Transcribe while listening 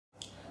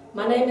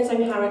My name is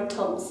Angharad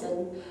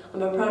Thompson.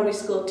 I'm a primary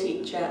school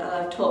teacher and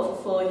I've taught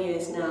for 4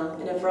 years now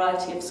in a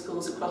variety of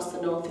schools across the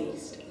North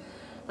East.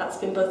 That's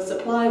been both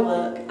supply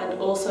work and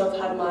also I've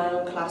had my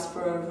own class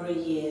for over a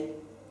year.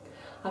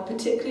 I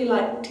particularly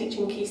like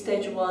teaching Key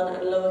Stage 1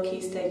 and Lower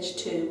Key Stage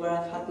 2 where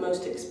I've had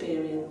most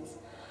experience.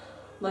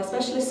 My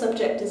specialist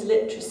subject is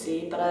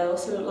literacy, but I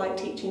also like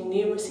teaching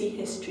numeracy,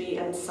 history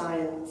and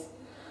science.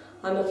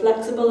 I'm a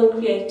flexible and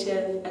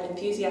creative and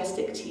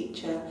enthusiastic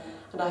teacher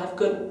and I have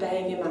good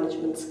behaviour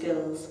management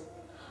skills.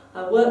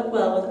 I work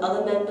well with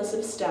other members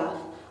of staff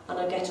and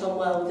I get on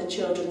well with the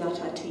children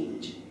that I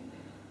teach.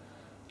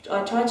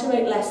 I try to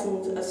make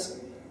lessons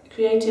as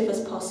creative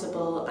as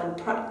possible and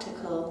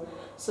practical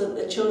so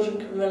that the children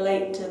can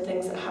relate to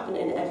things that happen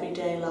in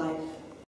everyday life.